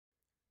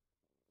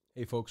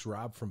Hey folks,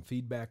 Rob from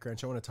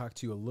Feedbackwrench. I want to talk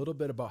to you a little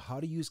bit about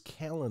how to use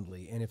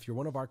Calendly. And if you're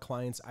one of our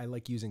clients, I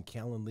like using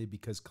Calendly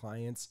because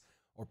clients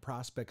or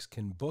prospects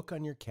can book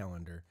on your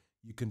calendar.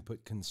 You can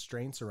put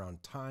constraints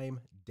around time,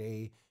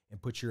 day,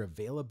 and put your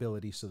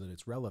availability so that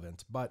it's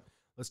relevant. But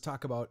let's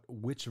talk about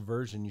which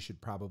version you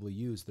should probably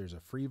use. There's a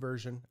free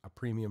version, a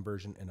premium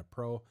version, and a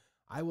pro.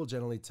 I will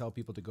generally tell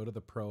people to go to the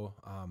pro.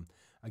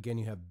 Again,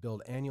 you have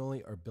billed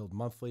annually or billed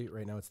monthly.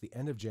 Right now, it's the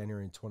end of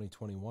January in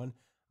 2021.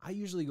 I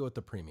usually go with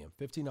the premium.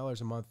 $15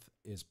 a month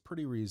is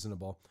pretty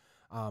reasonable.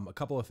 A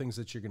couple of things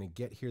that you're going to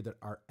get here that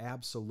are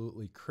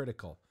absolutely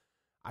critical.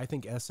 I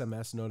think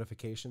SMS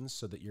notifications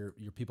so that your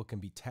people can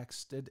be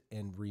texted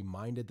and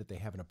reminded that they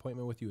have an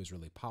appointment with you is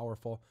really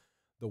powerful.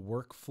 The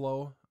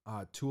workflow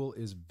tool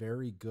is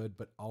very good,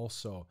 but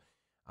also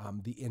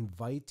the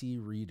invitee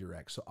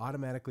redirect. So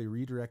automatically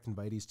redirect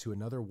invitees to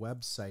another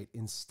website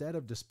instead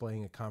of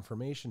displaying a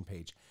confirmation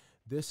page.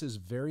 This is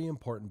very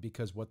important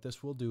because what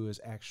this will do is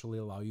actually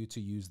allow you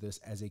to use this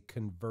as a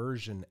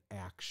conversion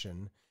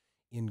action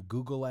in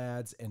Google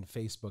ads and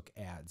Facebook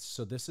ads.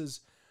 So this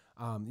is,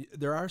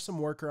 there are some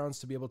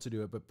workarounds to be able to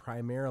do it, but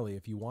primarily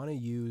if you want to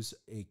use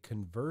a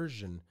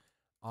conversion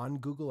on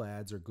Google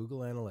ads or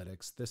Google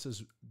Analytics,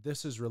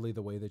 this is really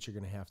the way that you're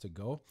going to have to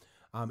go.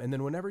 And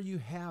then whenever you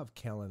have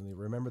Calendly,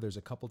 remember there's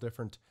a couple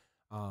different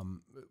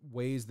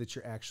ways that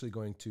you're actually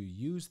going to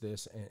use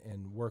this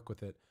and work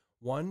with it.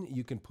 One,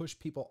 you can push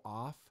people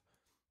off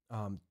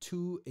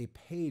to a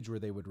page where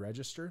they would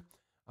register.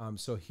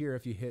 So here,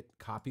 if you hit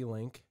copy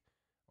link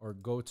or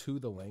go to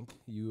the link,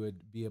 you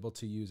would be able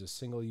to use a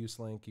single use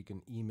link. You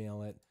can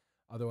email it.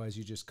 Otherwise,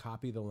 you just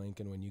copy the link.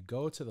 And when you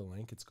go to the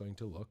link, it's going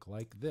to look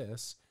like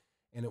this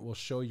and it will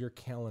show your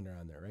calendar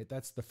on there, right?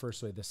 That's the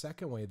first way. The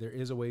second way, there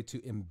is a way to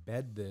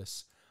embed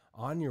this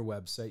on your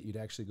website. You'd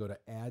actually go to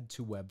add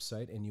to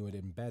website and you would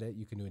embed it.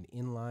 You can do an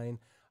inline,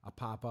 a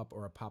pop-up,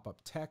 or a pop-up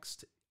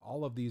text.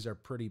 All of these are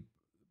pretty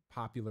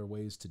popular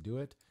ways to do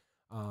it.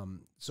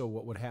 So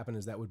what would happen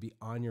is that would be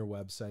on your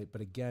website.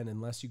 But again,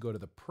 unless you go to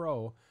the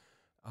pro,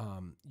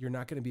 you're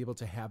not going to be able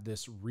to have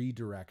this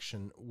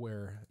redirection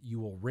where you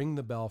will ring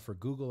the bell for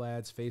Google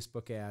ads,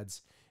 Facebook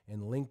ads,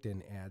 and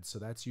LinkedIn ads. So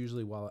that's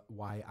usually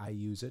why I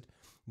use it.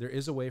 There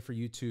is a way for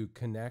you to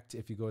connect.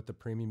 If you go with the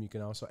premium, you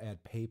can also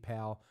add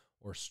PayPal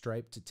or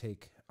Stripe to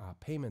take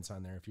payments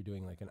on there if you're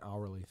doing like an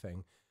hourly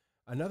thing.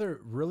 Another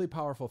really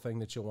powerful thing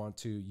that you'll want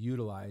to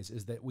utilize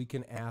is that we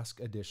can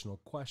ask additional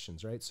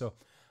questions, right? So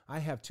I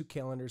have two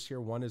calendars here.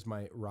 One is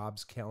my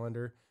Rob's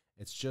calendar.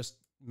 It's just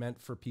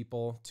meant for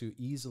people to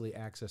easily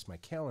access my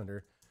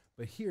calendar.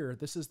 But here,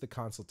 this is the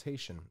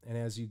consultation. And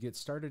as you get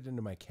started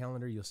into my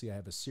calendar, you'll see I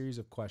have a series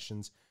of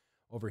questions.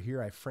 Over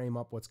here, I frame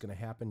up what's going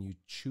to happen. You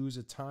choose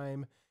a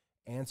time,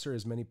 answer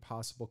as many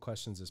possible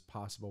questions as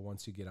possible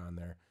once you get on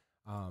there.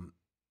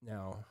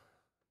 Now,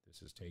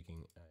 this is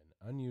taking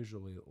an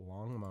unusually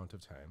long amount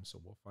of time,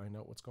 so we'll find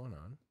out what's going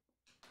on.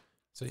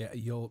 So yeah,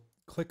 you'll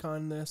click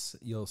on this,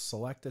 you'll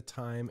select a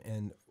time,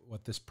 and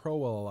what this pro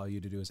will allow you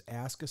to do is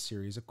ask a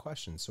series of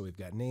questions. So we've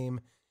got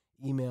name,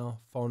 email,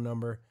 phone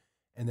number,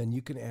 and then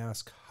you can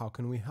ask, how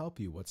can we help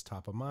you? What's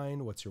top of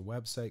mind? What's your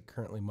website?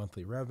 Currently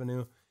monthly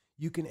revenue?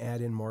 You can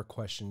add in more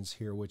questions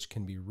here, which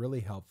can be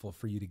really helpful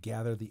for you to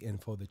gather the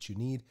info that you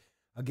need.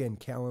 Again,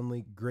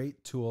 Calendly,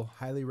 great tool,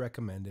 highly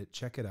recommend it.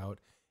 Check it out.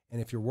 And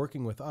if you're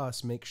working with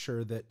us, make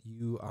sure that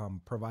you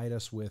provide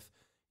us with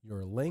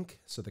your link.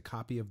 So the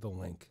copy of the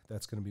link,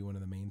 that's going to be one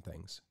of the main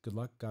things. Good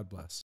luck. God bless.